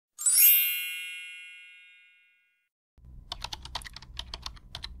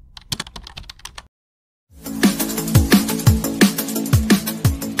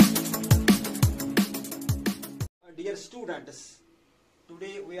Dear students,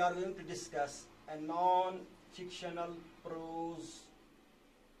 today we are going to discuss a non-fictional prose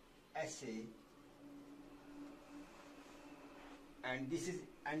essay, and this is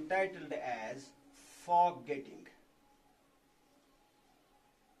entitled as Forgetting.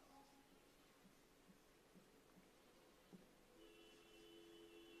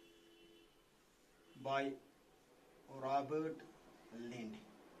 By Robert Lynd.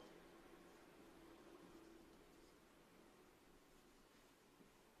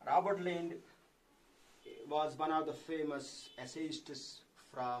 Robert Lynd was one of the famous essayists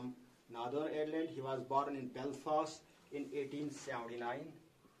from Northern Ireland. He was born in Belfast in 1879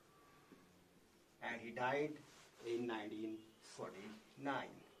 and he died in 1949.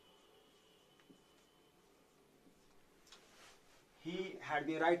 He had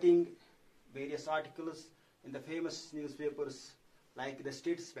been writing various articles in the famous newspapers like The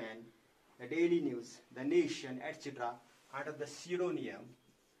Statesman, The Daily News, The Nation, etc. under the pseudonym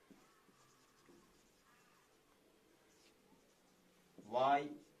Y.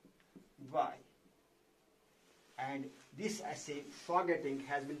 And this essay, Forgetting,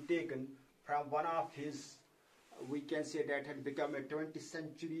 has been taken from one of his, we can say that had become a 20th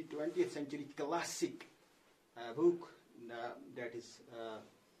century classic book that is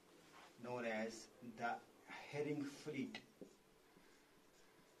known as The Herring Fleet.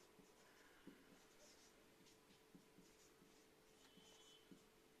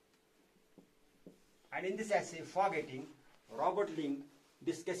 And in this essay, Forgetting, Robert Lynd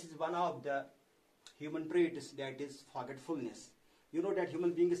discusses one of the human traits, that is forgetfulness. You know that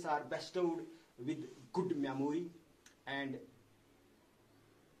human beings are bestowed with good memory, and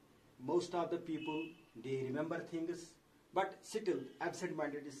most of the people, they remember things, but still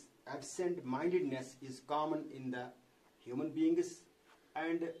absent-mindedness is common in the human beings.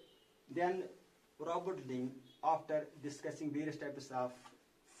 And then Robert Lynd, after discussing various types of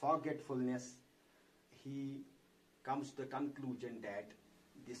forgetfulness, he comes to the conclusion that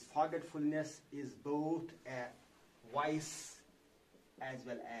this forgetfulness is both a vice as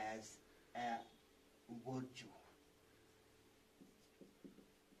well as a virtue.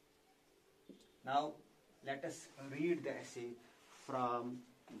 Now let us read the essay from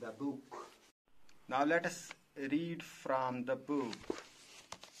the book.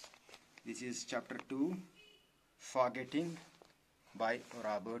 This is chapter 2, Forgetting, by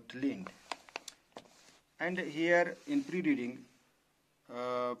Robert Lynd. And here in pre-reading,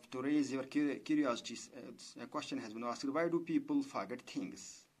 to raise your curiosity, a question has been asked: why do people forget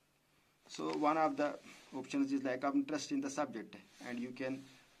things? So one of the options is lack of interest in the subject, and you can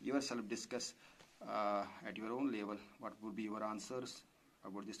yourself discuss at your own level what would be your answers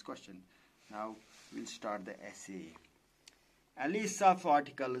about this question. Now we'll start the essay. A list of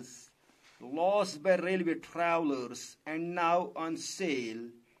articles lost by railway travelers and now on sale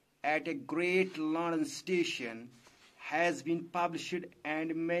at a great London station has been published,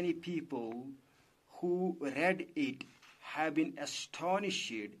 and many people who read it have been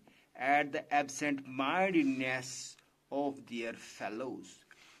astonished at the absent-mindedness of their fellows.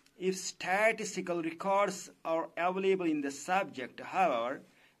 If statistical records are available in the subject, however,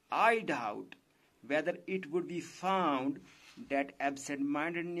 I doubt whether it would be found that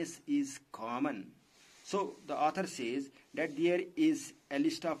absent-mindedness is common. So the author says that there is a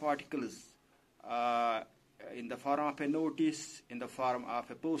list of articles in the form of a notice, in the form of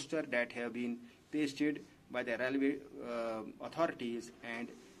a poster that have been pasted by the railway authorities,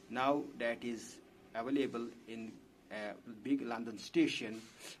 and now that is available in a big London station.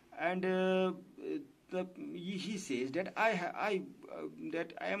 And he says that I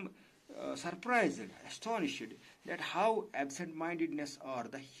am surprised, astonished that how absent-mindedness are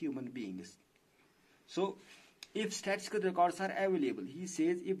the human beings. So, if statistical records are available, he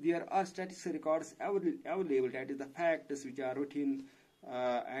says if there are statistical records available, that is the facts which are written,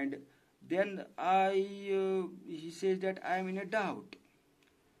 and then he says that I am in a doubt,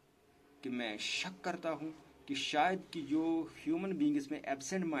 कि मैं शक करता हूँ कि शायद कि जो human beings में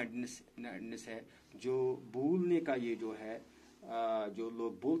एब्सेंट माइंडनेस है, जो भूलने का ये जो है, जो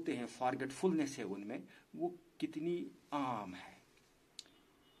लोग बोलते हैं फॉरगेटफुलनेस है उनमें, वो कितनी आम है.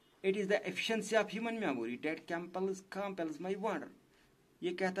 It is the efficiency of human memory that compels my wonder.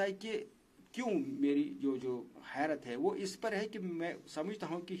 ये कहता है कि क्यों मेरी जो हैरत है वो इस पर है कि मैं समझता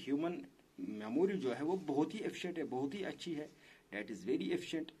हूँ कि ह्यूमन मेमोरी जो है वो बहुत ही एफिशिएंट है, बहुत ही अच्छी है. That is very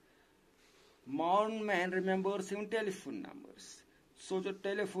efficient. Modern man remembers even telephone numbers. So the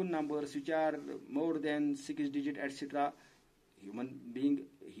telephone numbers which are more than 6 digit, etc. Human being,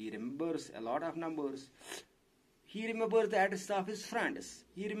 he remembers a lot of numbers. He remembers the address of his friends.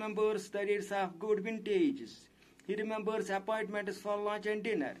 He remembers the dates of good vintages. He remembers appointments for lunch and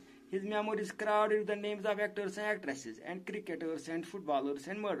dinner. His memory is crowded with the names of actors and actresses, and cricketers and footballers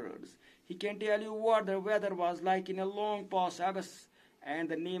and murderers. He can tell you what the weather was like in a long past August and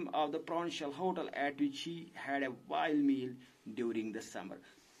the name of the provincial hotel at which he had a wild meal during the summer.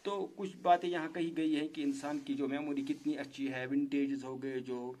 तो कुछ बातें यहाँ कही गई हैं कि इंसान की जो मेमोरी कितनी अच्छी है, विंटेजेस हो गए,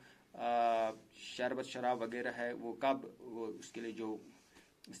 जो शरबत शराब वगैरह है वो कब वो उसके लिए जो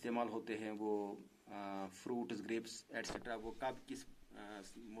इस्तेमाल होते हैं वो फ्रूट्स ग्रेप्स एटसेट्रा वो कब किस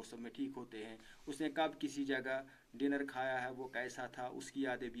मौसम में ठीक होते हैं, उसने कब किसी जगह डिनर खाया है, वो कैसा था, उसकी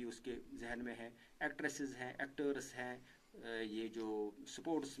यादें भी उसके जहन में हैं. एक्ट्रेसेस हैं, एक्टर्स हैं, ये जो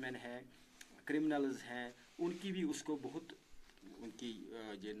स्पोर्ट्समैन हैं, क्रिमिनल्स हैं, उनकी भी उसको बहुत उनकी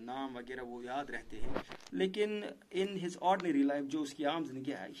जो नाम वगैरह वो याद रहते हैं. लेकिन इन हिज ऑर्डिनरी लाइफ जो उसकी आम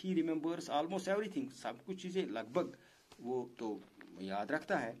जिंदगी है, ही रिमेंबर्स ऑलमोस्ट एवरीथिंग, सब कुछ चीज़ें लगभग वो तो याद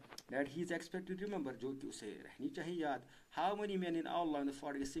रखता है. That he is expected to remember, जो कि उसे रहनी चाहिए याद. How many man in all learn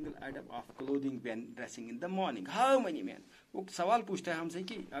for a single item of clothing when dressing in the morning. How many man, वो सवाल पूछता है हमसे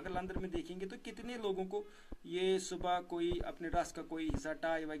कि अगर लंदन में देखेंगे तो कितने लोगों को ये सुबह कोई अपने ड्रेस का कोई हिस्सा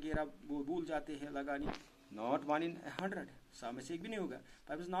टाई वगैरह वो भूल जाते हैं लगानी. Not 1 in 100, 100 में से एक भी नहीं होगा.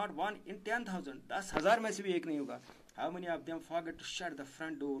 Perhaps not 1 in 10,000, 10,000 में से भी एक नहीं होगा. How many of them forget to shut the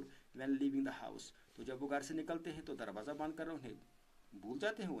front door when leaving the house? तो जब वो घर से निकलते हैं तो दरवाज़ा बंद कर उन्हें भूल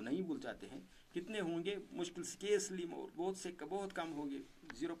जाते हैं, वो नहीं भूल जाते हैं. कितने होंगे? मुश्किल से केसली बहुत कम होंगे,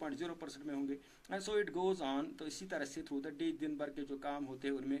 0.0% में होंगे. And so it goes on. तो इसी तरह से थ्रू द डे दिन भर के जो काम होते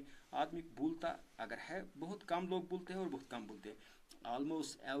हैं उनमें आदमी भूलता अगर है, बहुत कम लोग भूलते हैं और बहुत कम भूलते हैं.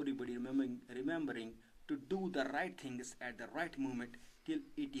 Almost everybody remembering to do the right things at the right moment till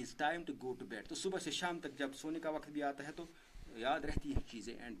it is time to go to bed. तो सुबह से शाम तक जब सोने का वक्त भी आता है तो याद रहती हैं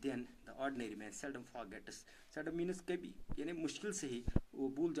चीज़ें. And then the ordinary man seldom forgets. seldom means कभी यानी मुश्किल से ही वो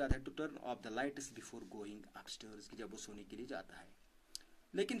भूल जाता है to turn off the lights before going upstairs, कि जब वो सोने के लिए जाता है.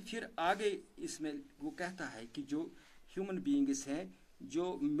 लेकिन फिर आगे इसमें वो कहता है कि जो ह्यूमन बीइंग्स हैं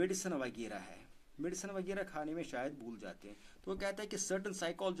जो मेडिसिन वगैरह है, मेडिसिन वगैरह खाने में शायद भूल जाते हैं. तो वो कहता है कि सर्टन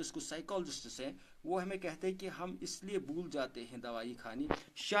साइकोलॉजिस्ट हैं वो हमें कहते हैं कि हम इसलिए भूल जाते हैं दवाई खानी,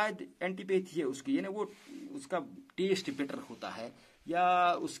 शायद एंटीपैथी है उसकी, यानी वो उसका टेस्ट बेटर होता है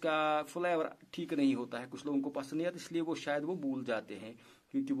या उसका फ्लेवर ठीक नहीं होता है, कुछ लोगों को पसंद नहीं आता, इसलिए वो शायद वो भूल जाते हैं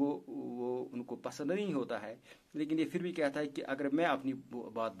क्योंकि वो उनको पसंद नहीं होता है. लेकिन ये फिर भी कहता है कि अगर मैं अपनी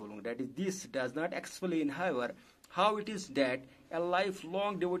बात बोलूँगा, that is this does not explain however how it is that A life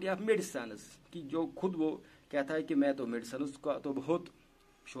long devotee of medicine, कि जो खुद वो कहता है कि मैं तो मेडिसिन का तो बहुत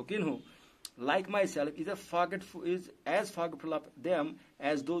शौकीन हूँ. Like my self is as forgetful of them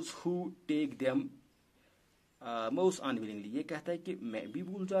as those who take them most unwillingly. ये कहता है कि मैं भी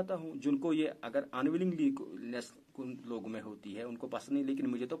भूल जाता हूँ, जिनको ये अगर अनविलिंगली उन लोगों में होती है, उनको पसंद नहीं, लेकिन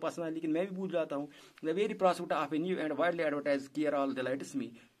मुझे तो पसंद है, लेकिन मैं भी भूल जाता हूँ. The very prospect of a new and widely advertise care all delights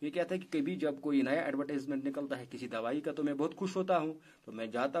मी. ये कहता है कि कभी जब कोई नया एडवर्टाइजमेंट निकलता है किसी दवाई का तो मैं बहुत खुश होता हूँ, तो मैं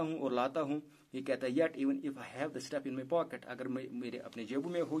जाता हूँ और लाता हूँ. ये कहता है yet even if I have the stuff in my pocket, अगर मेरे अपने जेबू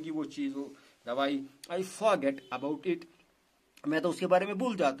में होगी वो चीज़, वो दवाई, आई फॉरगेट अबाउट इट, मैं तो उसके बारे में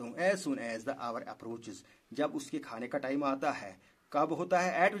भूल जाता हूँ. As soon as the our approaches, जब उसके खाने का टाइम आता है, कब होता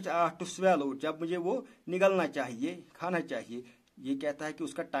है? Eight which I to swallow, जब मुझे वो निगलना चाहिए, खाना चाहिए. ये कहता है कि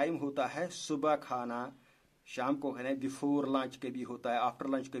उसका टाइम होता है सुबह खाना, शाम को खाना, बिफोर लंच कभी होता है, आफ्टर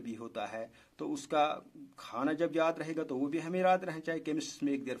लंच कभी होता है. तो उसका खाना जब याद रहेगा तो वो भी हमें याद रहना चाहिए. Chemists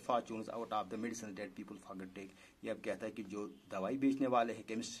make their fortunes out of the medicine that people forget take. ये अब कहता है कि जो दवाई बेचने वाले हैं,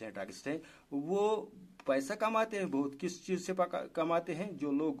 केमिस्ट हैं, ड्रगिस्ट हैं, वो पैसा कमाते हैं बहुत. किस चीज़ से कमाते हैं?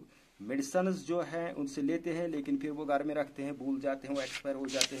 जो लोग मेडिसिन जो हैं उनसे लेते हैं, लेकिन फिर वो घर में रखते हैं, भूल जाते हैं, वो एक्सपायर हो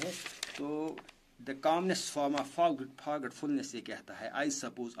जाते हैं. तो the commonest form of forgetfulness ये कहता है I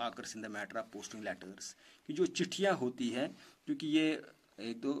suppose occurs in the matter of posting letters, कि जो चिट्ठियाँ होती हैं, क्योंकि ये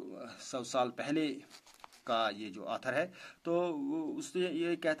 100-200 साल पहले का ये जो ऑथर है, तो उससे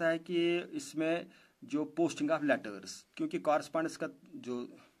ये कहता है कि इसमें जो पोस्टिंग ऑफ लेटर्स, क्योंकि कॉरस्पॉन्डेंस का जो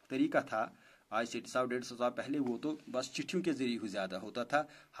तरीका था आज से 100-150 साल पहले, वो तो बस चिट्ठियों के जरिए ही ज़्यादा होता था.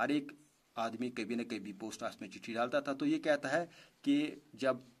 हर एक आदमी कभी न कभी पोस्ट ऑफिस में चिट्ठी डालता था. तो ये कहता है कि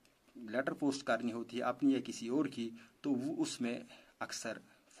जब लेटर पोस्ट करनी होती है अपनी या किसी और की, तो वो उसमें अक्सर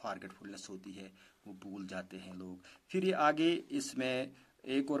फॉरगेटफुलनेस होती है, वो भूल जाते हैं लोग. फिर ये आगे इसमें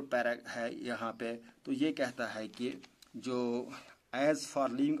एक और पैरा है यहाँ पे, तो ये कहता है कि जो as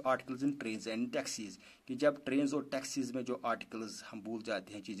for living articles in trains and taxis, कि जब ट्रेन्स और टैक्सीज में जो आर्टिकल्स हम भूल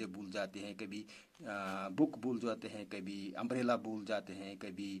जाते हैं, चीज़ें भूल जाते हैं, कभी बुक भूल जाते हैं, कभी अम्ब्रेला भूल जाते हैं,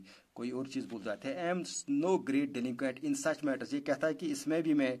 कभी कोई और चीज़ भूल जाते हैं। I am no great डेलिंक्वेंट in such matters, ये कहता है कि इसमें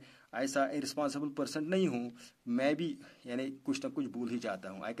भी मैं ऐसा इरिस्पॉन्सिबल पर्सन नहीं हूँ, मैं भी यानी कुछ ना कुछ भूल ही जाता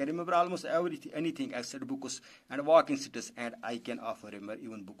हूँ। I can remember almost anything accept books and walking स्टिट्स and I can offer remember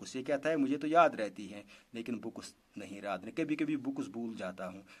even books, ये कहता है मुझे तो याद रहती है लेकिन बुक्स नहीं याद नहीं, कभी कभी बुक्स भूल जाता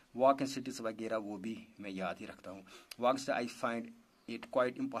हूँ। वॉकिंग स्टिट्स वगैरह वो भी मैं याद ही रखता हूँ। Walking I find it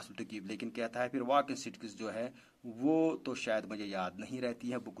quite impossible to keep, लेकिन कहता है फिर वॉकिंग स्टिट्स जो है वो तो शायद मुझे याद नहीं रहती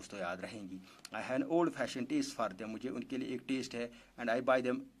है, बुक्स तो याद रहेंगी। I have an old fashion test for them, मुझे उनके लिए एक टेस्ट है, and I bye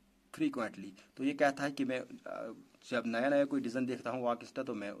them frequently, तो ये कहता है कि मैं जब नया नया कोई डिज़ाइन देखता हूँ वाकिस्ता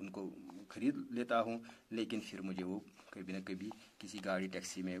तो मैं उनको खरीद लेता हूँ, लेकिन फिर मुझे वो कभी ना कभी किसी गाड़ी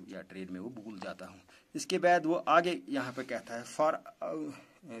टैक्सी में या ट्रेन में वो भूल जाता हूँ। इसके बाद वो आगे यहाँ पे कहता है for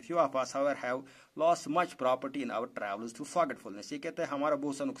few of us however have lost much property in our travels through forgetfulness, ये कहता है हमारा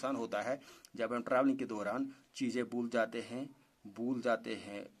बहुत सा नुकसान होता है जब हम ट्रैवलिंग के दौरान चीज़ें भूल जाते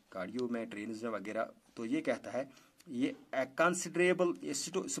हैं गाड़ियों में, ट्रेन में वगैरह। तो ये कहता है ये कंसिडरेबल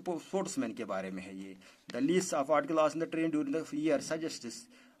स्पोर्ट्समैन के बारे में है। ये the least of article lost in the train during the year suggests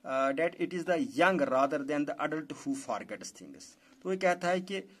that it is the young rather than the adult who forgets things, तो ये कहता है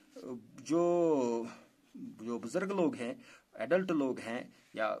कि जो बुजुर्ग लोग हैं, एडल्ट लोग हैं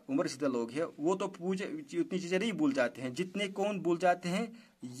या उम्ररसीदा लोग हैं, वो तो उतनी चीज़ें नहीं भूल जाते हैं जितने कौन भूल जाते हैं,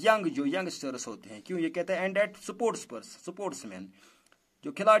 जो यंगस्टर्स होते हैं। क्यों ये कहता है एंड एट स्पोर्ट्समैन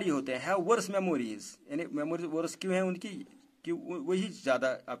जो खिलाड़ी होते हैं वर्स मेमोरीज, यानी मेमोरीज वर्स क्यों है उनकी कि वही ज़्यादा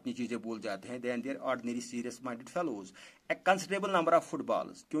अपनी चीज़ें भूल जाते हैं then there ordinary serious minded fellows. A considerable number of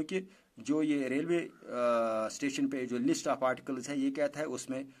footballs, क्योंकि जो ये रेलवे स्टेशन पे जो लिस्ट ऑफ आर्टिकल्स है ये कहता है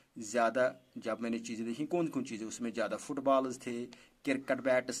उसमें ज़्यादा, जब मैंने चीज़ें देखी कौन कौन चीज़ें, उसमें ज़्यादा फुटबॉल्स थे, क्रिकेट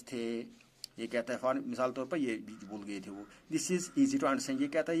बैट्स थे। ये कहता है फॉर मिसाल तौर पर ये भूल गए थे वो। This is easy to understand, ये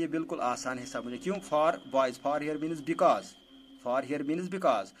कहता है ये बिल्कुल आसान है समझने। क्यों for boys, for here means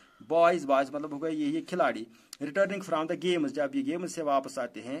because boys मतलब होगा ये खिलाड़ी। रिटर्निंग फ्रॉम द गेम्स, जब ये गेम्स से वापस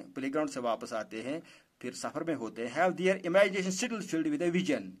आते हैं, प्लेग्राउंड से वापस आते हैं, फिर सफ़र में होते हैं, have their imagination still filled with a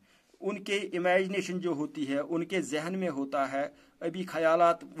vision, उनके इमेजिनेशन जो होती है उनके जहन में होता है अभी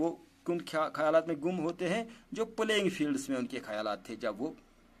ख्यालात, वो उन ख्यालात में गुम होते हैं जो प्लेइंग फील्ड्स में उनके ख्यालात थे, जब वो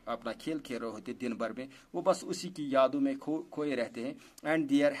अपना खेल खेल रहे होते दिन भर में, वो बस उसी की यादों में खोए रहते हैं। And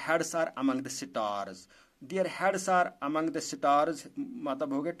their heads are among the stars, their heads are among the stars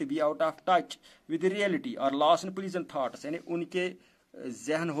मतलब हो गया to be out of touch with reality और लॉस्ट इन प्लीजेंट थॉट्स, यानी उनके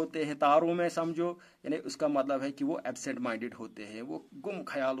जहन होते हैं तारों में समझो, यानी उसका मतलब है कि वो एब्सेंट माइंडेड होते हैं, वो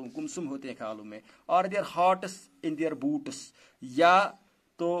गुमसुम होते हैं ख्यालों में। और there hearts in their boots, या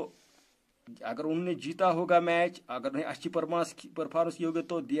तो अगर उन्होंने जीता होगा मैच, अगर उन्हें अच्छी परफॉर्मेंस की होगी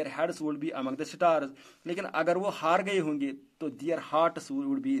तो their heads would be among the stars, लेकिन अगर वो हार गए होंगे तो there hearts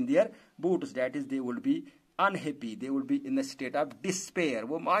would be in their boots, that is they would be unhappy, they would be in the state of despair,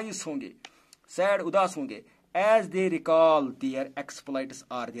 वो मायूस होंगे, सैड उदास होंगे। As they recall there exploits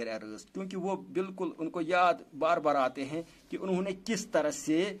are there errors, क्योंकि वो बिल्कुल उनको याद बार बार आते हैं कि उन्होंने किस तरह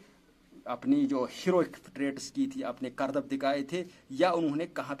से अपनी जो हीरोइक ट्रेट्स की थी, अपने करतब दिखाए थे, या उन्होंने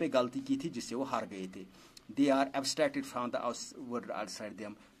कहाँ पे गलती की थी जिससे वो हार गए थे। They are abstracted from the world outside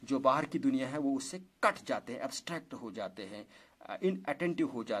them, जो बाहर की दुनिया है वो उससे कट जाते हैं, एब्स्ट्रैक्ट हो जाते हैं, इनअटेंटिव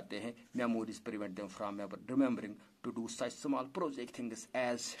हो जाते हैं। Memories prevent them from remembering to do such small project things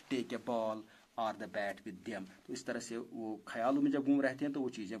as take a ball और द बैट विद देम, तो इस तरह से वो ख्यालों में जब घूम रहते हैं तो वो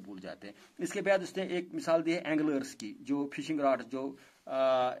चीज़ें भूल जाते हैं। इसके बाद उसने एक मिसाल दी है एंगलर्स की, जो फिशिंग रॉड जो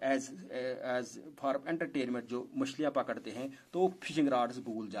एज फॉर एंटरटेनमेंट जो मछलियाँ पकड़ते हैं तो वो फिशिंग रॉड्स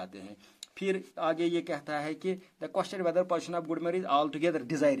भूल जाते हैं। फिर आगे ये कहता है कि the question whether position of good marriage all together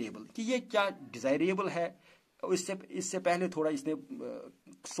desirable, कि ये क्या डिजायरेबल है। इससे पहले थोड़ा इसने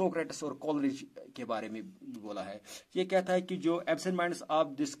सोक्रेटिस और कॉलरिज के बारे में बोला है। ये कहता है कि जो absent minds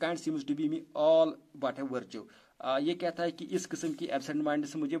of this kind seems to be me all but A virtue, ये कहता है कि इस किस्म की एब्सेंट माइंड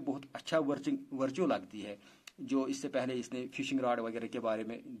से मुझे बहुत अच्छा वर्च्यू लगती है, जो इससे पहले इसने फिशिंग रॉड वगैरह के बारे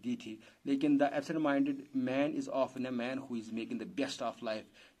में दी थी। लेकिन the absent minded man is often a man who is making the best of life,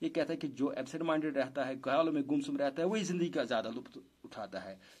 ये कहता है कि जो एब्सेंट माइंडेड रहता है, ख्यालों में गुमसुम रहता है, वही जिंदगी का ज़्यादा लुत्फ उठाता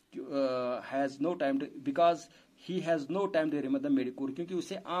है। Has no time to because he has no time to remember the Medicore, क्योंकि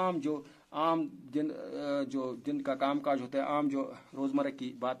उसे आम दिन का काम काज होता है, आम जो रोज़मर्रा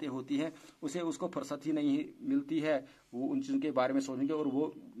की बातें होती हैं, उसको फुर्सत ही नहीं मिलती है वो उन चीज़ों के बारे में सोचने की, और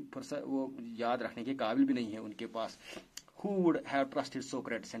वो याद रखने के काबिल भी नहीं है उनके पास। who would have trusted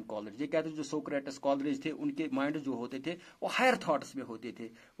Socrates and Coleridge. ये कहते हैं जो Socrates Coleridge थे उनके माइंड जो होते थे वो हायर थॉट्स में होते थे,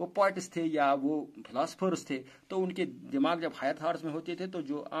 वो पोइट्स थे या वो फिलोसफर्स थे, तो उनके दिमाग जब हायर थॉट्स में होते थे तो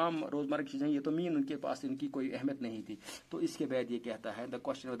जो आम रोजमर्रा की चीजें ये तो मीन उनके पास इनकी कोई अहमियत नहीं थी. तो इसके बाद ये कहता है the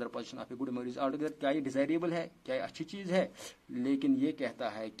question whether position of a good memory is altogether, क्या ये डिजायरेबल है, क्या ये अच्छी चीज है, लेकिन ये कहता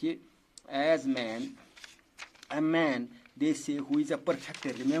है कि as man a man they say who is a perfect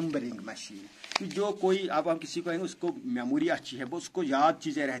remembering machine, कि जो कोई अब हम किसी को कहेंगे उसको मेमोरी अच्छी है, वो उसको याद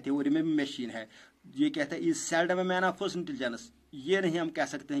चीजें रहती है, वो रिमेम्बर मशीन है. ये कहता है is seldom a man of first intelligence, ये नहीं हम कह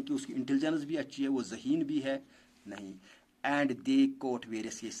सकते हैं कि उसकी इंटेलिजेंस भी अच्छी है, वो ज़हीन भी है, नहीं. And they coat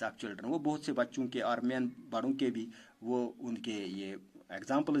various case of children, वो बहुत से बच्चों के और मैन बड़ों के भी वो उनके ये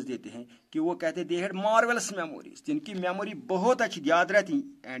एग्जाम्पल्स देते हैं कि वो कहते दे हैड मार्वेलस मेमोरीज, जिनकी मेमोरी बहुत अच्छी याद रहती,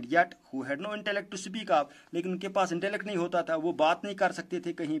 and yet who had no intellect to speak of, लेकिन उनके पास इंटेलेक्ट नहीं होता था, वो बात नहीं कर सकते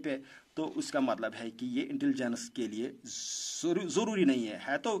थे कहीं पे. तो उसका मतलब है कि ये इंटेलिजेंस के लिए ज़रूरी नहीं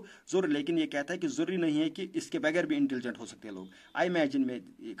है तो ज़रूरी, लेकिन ये कहता है कि ज़रूरी नहीं है कि इसके बगैर भी इंटेलिजेंट हो सकते हैं लोग. आई इमेजिन में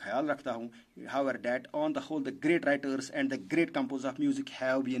ये ख्याल रखता हूँ however that on the whole the great writers and the great composers of music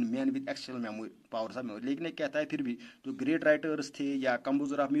have been man with exceptional memory powers of memory, लेकिन ये कहता है फिर भी जो ग्रेट राइटर्स थे या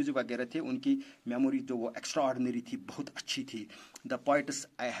कंपोजर ऑफ म्यूजिक वगैरह थे उनकी मेमोरी जो वो एक्स्ट्रा ऑर्डिनरी थी, बहुत अच्छी थी. The poets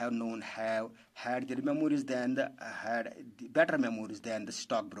I have known have had their memories than the had better memories than the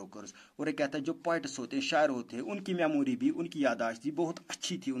stock brokers. और ये कहता है जो पोइट्स होते हैं, शायर होते हैं, उनकी मेमोरी भी, उनकी याददाश्त भी बहुत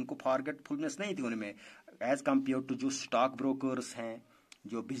अच्छी थी, उनको फॉरगेटफुलनेस नहीं थी उनमें, एज कम्पेयर टू जो स्टॉक ब्रोकर्स हैं,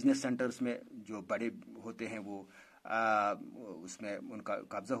 जो बिजनेस सेंटर्स में जो बड़े होते हैं वो उसमें उनका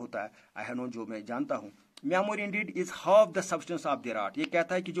कब्जा होता है. आई हैव नो, जो मैं जानता हूँ, memory Indeed is half the substance of their art. ये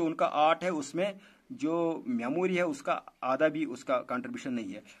कहता है कि जो उनका आर्ट है उसमें जो मेमोरी है उसका आधा भी उसका कंट्रीब्यूशन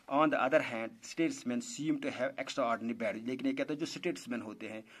नहीं है. On the other hand statesman seem to have extra ordinary bad, लेकिन ये कहता है जो स्टेट्समैन होते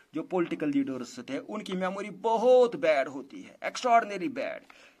हैं, जो पॉलिटिकल लीडर्स होते हैं, उनकी मेमोरी बहुत बैड होती है, एक्स्ट्रा ऑर्डिनरी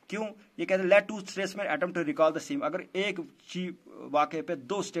बैड. क्यों? ये कहते हैं late to statesman attempt to recall the same, अगर एक वाक़े पे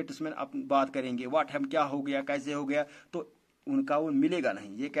दो स्टेट्समैन बात करेंगे, व्हाट हैम, क्या हो गया, कैसे हो गया, तो उनका वो मिलेगा नहीं.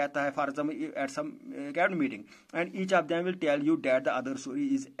 ये कहता है for example at some cabinet meeting and each of them will tell you that the other story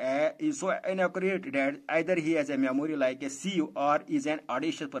is so inaccurate that either he has a memory like a सी और is an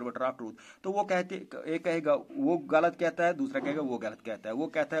audacious परवर्टर of truth. तो वो कहते, एक कहेगा वो गलत कहता है, दूसरा कहेगा वो गलत कहता है. वो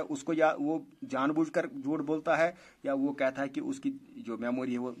कहता है उसको या वो जानबूझकर झूठ बोलता है, या वो कहता है कि उसकी जो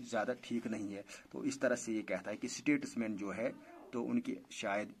मेमोरी है वो ज़्यादा ठीक नहीं है. तो इस तरह से ये कहता है कि स्टेट्समैन जो है तो उनकी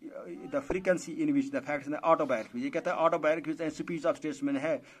शायद the frequency in which the facts in autobiography, ये कहता है autobiography and speech of statesman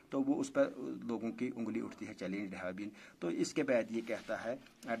है तो वो उस पर लोगों की उंगली उठती है, चैलेंज हैव बीन. तो इसके बाद ये कहता है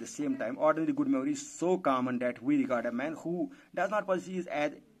at the same time ordinary good memory so common that we regard a man who does not positive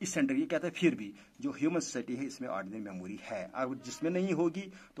as eccentric. ये कहता है फिर भी जो ह्यूमन सोसाइटी है इसमें ऑर्डिनरी मेमोरी है, और जिसमें नहीं होगी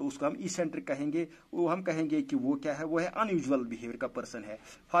तो उसको हम इसेंट्रिक कहेंगे, वो हम कहेंगे कि वो क्या है, वो है अनयूजुअल बिहेवियर का पर्सन है,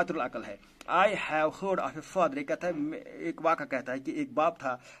 फातुल अकल है. I have heard of a father, ये कहता है एक वाक़ा कहता है कि एक बाप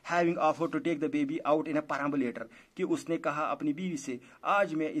था, having offer to take the baby out in अ परम्बुलेटर, कि उसने कहा अपनी बीवी से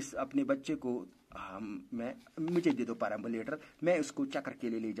आज मैं इस अपने बच्चे को मुझे दे दो पैराम्बुलेटर, मैं उसको चक्कर के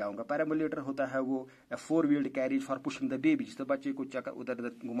लिए ले जाऊंगा. पैराम्बुलेटर होता है वो 4 wheeled carriage for pushing the baby, जिससे बच्चे को चक्कर उधर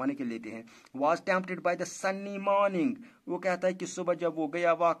उधर घुमाने के लिए लेते हैं. Was tempted by the Sunny morning, वो कहता है कि सुबह जब वो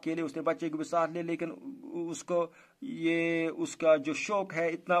गया वॉक के लिए उसने बच्चे को भी साथ ले, लेकिन उसको ये उसका जो शौक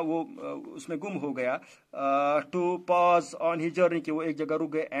है इतना वो उसमें गुम हो गया. To pause on his journey, कि वो एक जगह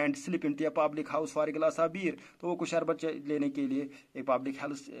रुक गए, and slip in to a public house for a glass of beer, तो वो कुछ शरबत लेने के लिए एक पब्लिक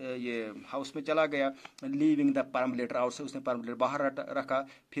हाउस में चला गया. लीविंग द परम्बुलेटर आउट, से उसने परम्बुलेटर बाहर रखा,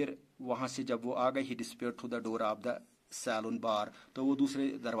 फिर वहां से जब वो आ गए ही despair through the door of the salon बार, तो वो दूसरे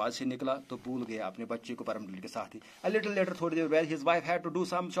दरवाजे से निकला तो भूल गया अपने बच्चे को परम्बुलेटर के साथ ही. अ लिटिल लेटर, थोड़ी देर बाद his wife had to do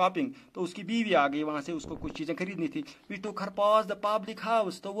some shopping, तो उसकी बीवी आ गई वहां से, उसको कुछ चीजें खरीदनी थी. We took her pass the public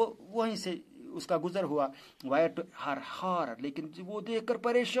house, तो वो वहीं से उसका गुजर हुआ. वायर टू हर हार, लेकिन वो देखकर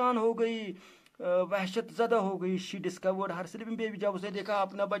परेशान हो गई, वहशत ज़दा हो गई. She discovered her sleeping baby, जब उसने देखा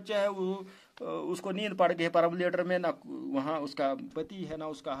अपना बच्चा है वो उसको नींद पड़ गई है परम्बुलेटर में, ना वहाँ उसका पति है ना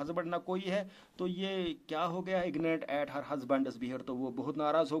उसका हस्बैंड ना कोई है, तो ये क्या हो गया, ignorant at her husband's behaviour, तो वो बहुत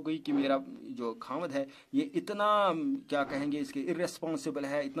नाराज़ हो गई कि मेरा जो खामद है ये इतना क्या कहेंगे इसके इर्रेस्पॉन्सिबल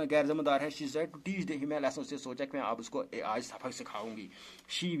है, इतना गैर जिम्मेदार है. She said to teach the him a lesson, उसने सोचा कि मैं आप उसको आज सबक सिखाऊंगी.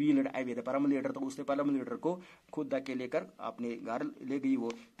 शी व्हील्ड अवे द परम्बुलेटर, तो उसने परम्बुलेटर को खुद के लेकर अपने घर ले गई.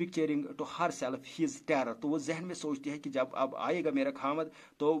 वो picturing to her self his terror, तो वो जहन में सोचती है कि जब अब आएगा मेरा खामद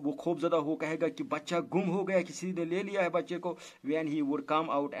तो वो खूब ज़्यादा हो कहेगा कि बच्चा गुम हो गया, किसी ने ले लिया है बच्चे को. When he would come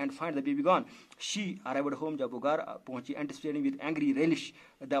out and find the baby gone, she arrived home, जब वो घर पहुंची, anticipating with angry relish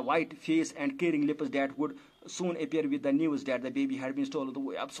the white face and caring lips that would soon appear with the news that the baby had been stolen. तो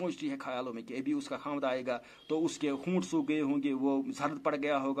वो अब सोचती है ख्यालों में कि अभी उसका खामद आएगा तो उसके होंठ सूख गए होंगे, वो जर्द पड़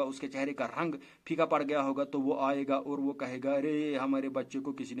गया होगा, उसके चेहरे का रंग फीका पड़ गया होगा, तो वो आएगा और वो कहेगा अरे हमारे बच्चे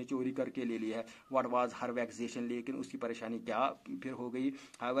को किसी ने चोरी करके ले लिया है. What was her vexation? लेकिन उसकी परेशानी क्या फिर हो गई.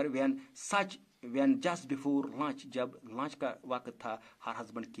 However, when just before lunch, जब लंच का वक्त था, her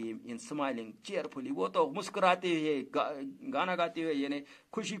husband came in smiling cheerfully. वो तो मुस्कुराते हुए गाना गाते हुए यानी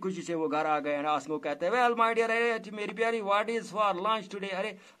खुशी खुशी से वो घर आ गए. आस्क को कहते हैं well my dear, अरे मेरी प्यारी what is for lunch today?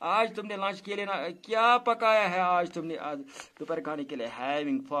 अरे आज तुमने लंच के लिए ना क्या पकाया है आज तुमने आज दोपहर खाने के लिए.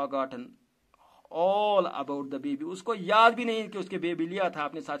 Having forgotten all about the baby, उसको याद भी नहीं कि उसके बेबी लिया था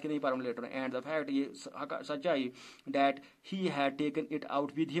अपने साथ के नहीं पर लेटर. एंड द फैक्ट, ये सच्चाई, that he had taken it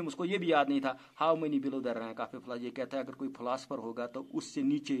out with him, उसको ये भी याद नहीं था. how many below the rank of a philosopher, ये कहता है अगर कोई फिलोसफर होगा तो उससे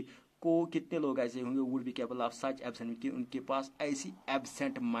नीचे को कितने लोग ऐसे होंगे would be capable of such absent, कि उनके पास ऐसी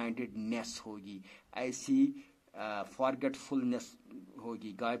एब्सेंट माइंडेडनेस होगी, ऐसी फॉरगेटफुलनेस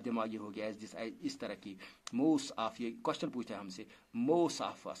होगी, गायब दिमागी होगी, इस तरह की. मोस्ट ऑफ, ये क्वेश्चन पूछा है हमसे, मोस्ट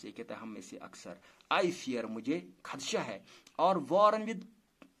ऑफ अस, ये कहता है हम में से अक्सर, आई फियर, मुझे खदशा है, और वॉरन विद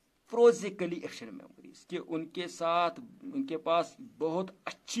प्रोजिकली एक्शन मेमोरीज, कि उनके पास बहुत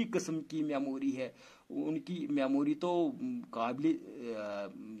अच्छी किस्म की मेमोरी है. उनकी मेमोरी तो काबिल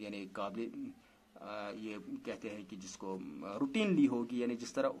ये कहते हैं कि जिसको रूटीनली होगी, यानी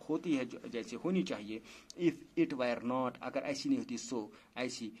जिस तरह होती है जैसे होनी चाहिए. इफ इट वायर नॉट, अगर ऐसी नहीं होती, सो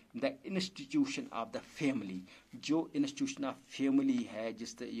ऐसी the institution of the family, जो इंस्टीट्यूशन ऑफ फैमिली है,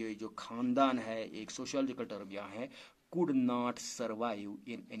 ये जो खानदान है, एक सोशियोलॉजिकल टर्म यहाँ है, could not survive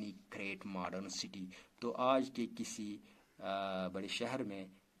in any great modern city. तो आज के किसी बड़े शहर में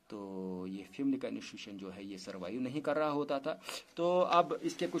तो ये फैमिली का इंस्टीट्यूशन जो है ये सर्वाइव नहीं कर रहा होता था. तो अब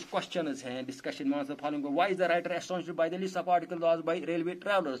इसके कुछ क्वेश्चंस हैं डिस्कशन में. Following, why is the writer astonished by the list of articles lost by railway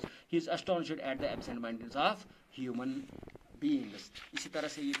travellers, he is astonished at the absent mindness of human beings. इसी तरह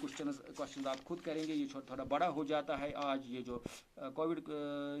से ये क्वेश्चन आप खुद करेंगे. ये थोड़ा बड़ा हो जाता है. आज ये जो कोविड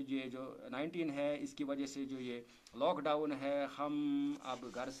ये जो 19 है, इसकी वजह से जो ये लॉकडाउन है, हम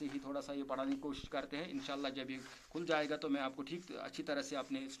अब घर से ही थोड़ा सा ये पढ़ाने की कोशिश करते हैं. इंशाल्लाह जब ये खुल जाएगा तो मैं आपको ठीक अच्छी तरह से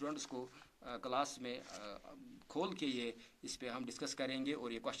अपने स्टूडेंट्स को क्लास में खोल के इस पे हम डिस्कस करेंगे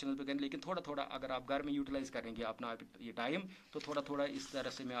और ये क्वेश्चन पे करेंगे. लेकिन थोड़ा थोड़ा अगर आप घर में यूटिलाइज करेंगे अपना ये टाइम, तो थोड़ा थोड़ा इस तरह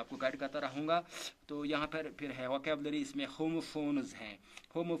से मैं आपको गाइड करता रहूँगा. तो यहाँ पर फिर है वोकैबुलरी, इसमें होमोफोन्स हैं.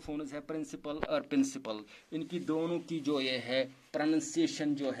 होमोफोन्स है प्रिंसिपल और प्रिंसिपल, इनकी दोनों की जो ये है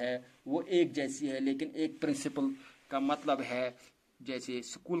प्रोनाउंसिएशन जो है वो एक जैसी है, लेकिन एक प्रिंसिपल का मतलब है जैसे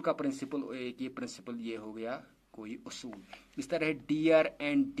स्कूल का प्रिंसिपल, एक ये प्रिंसिपल ये हो गया कोई उसूल. इस तरह है डियर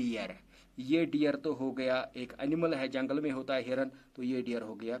एंड डियर. ये डियर तो हो गया एक एनिमल है, जंगल में होता है हिरन, तो ये डियर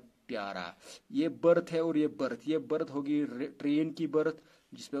हो गया प्यारा. ये बर्थ है और ये बर्थ होगी ट्रेन की बर्थ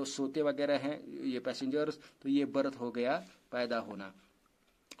जिसपे वो सोते वगैरह हैं ये पैसेंजर्स, तो ये बर्थ हो गया पैदा होना.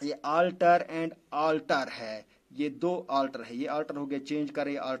 ये आल्टर एंड आल्टर है, ये दो आल्टर है. ये आल्टर हो गया चेंज कर,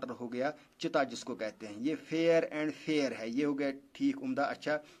 ये आल्टर हो गया चिता जिसको कहते हैं. ये फेयर एंड फेयर है, ये हो गया ठीक उम्दा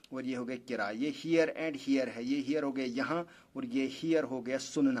अच्छा, और ये हो गया किराया. ये हियर एंड हियर है, ये हियर हो गया यहाँ और ये हियर हो गया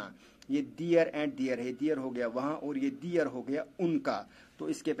सुनना. ये दियर एंड दियर है, दियर हो गया वहाँ और ये दियर हो गया उनका. तो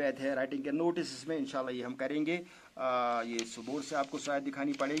इसके बाद है राइटिंग के नोटिस में, इंशाल्लाह ये हम करेंगे. ये सुबोर से आपको शायद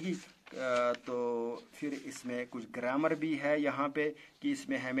दिखानी पड़ेगी. तो फिर इसमें कुछ ग्रामर भी है यहाँ पे कि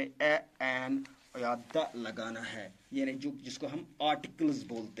इसमें हमें ए एन या द लगाना है, यानी जिसको हम आर्टिकल्स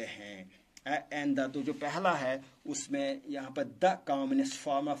बोलते हैं. एंड द, तो जो पहला है उसमें यहाँ पर द कॉमनेस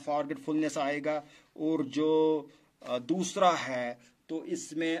फॉर्म फॉरगेटफुलनेस आएगा, और जो दूसरा है तो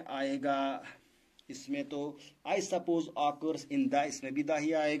इसमें आएगा, इसमें तो I suppose occurs in the, इसमें भी द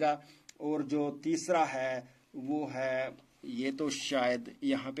ही आएगा. और जो तीसरा है वो है, ये तो शायद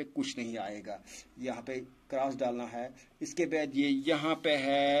यहाँ पे कुछ नहीं आएगा, यहाँ पे क्रॉस डालना है. इसके बाद ये यहाँ पे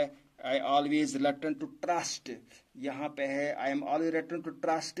है I always reluctant to trust, यहाँ पे है I am always reluctant to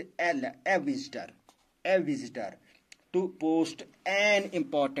trust a visitor to post an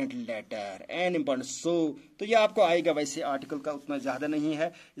important letter, an important. सो तो ये आपको आएगा. वैसे आर्टिकल का उतना ज़्यादा नहीं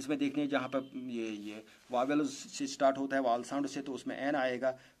है. इसमें देखने जहाँ पर ये वावेल से स्टार्ट होता है, वाल साउंड से, तो उसमें एन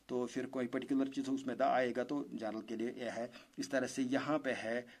आएगा. तो फिर कोई पर्टिकुलर चीज़ हो उसमें द आएगा, तो जनरल के लिए यह है. इस तरह से यहाँ पे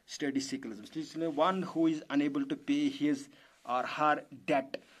है statistical, one who is unable to पे हिज और हर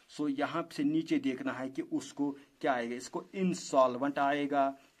डेट. सो यहाँ से नीचे देखना है कि उसको क्या आएगा, इसको इंसॉल्वेंट आएगा.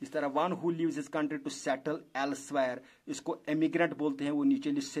 इस तरह one who lives his country to settle elsewhere, इसको एमिग्रेंट बोलते हैं, वो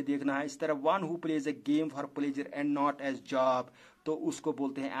नीचे लिस्ट से देखना है. इस तरह one who plays a game for pleasure and not as job, तो उसको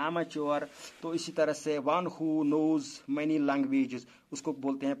बोलते हैं एमेच्योर. तो इसी तरह से one who knows many languages, उसको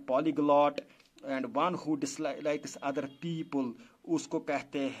बोलते हैं polyglot. And one who dislikes other people, उसको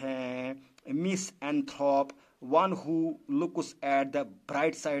कहते हैं misanthrope. One who looks at the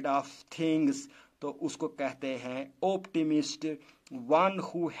bright side of things, तो उसको कहते हैं optimist. One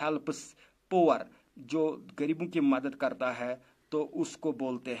who helps poor, जो गरीबों की मदद करता है तो उसको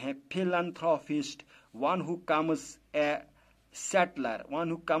बोलते हैं philanthropist. One who comes as settler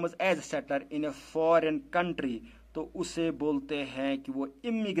in a foreign country, तो उसे बोलते हैं कि वो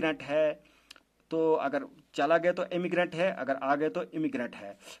इमिग्रेंट है। तो अगर चला गया तो इमिग्रेंट है, अगर आ गए तो इमिग्रेंट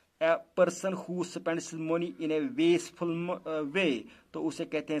है। A person who spends money in A wasteful वे, तो उसे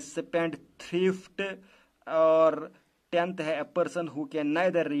कहते हैं स्पेंड थ्रिफ्ट। और 10th है a person who can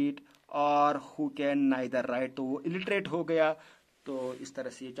neither read और हु कैन नाइदर राइट, तो वो इलिटरेट हो गया। तो इस तरह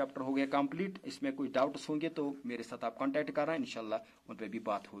से ये चैप्टर हो गया कंप्लीट। इसमें कोई डाउट्स होंगे तो मेरे साथ आप कांटेक्ट करना, इंशाल्लाह उन पे भी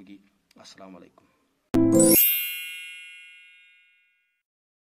बात होगी। अस्सलाम वालेकुम।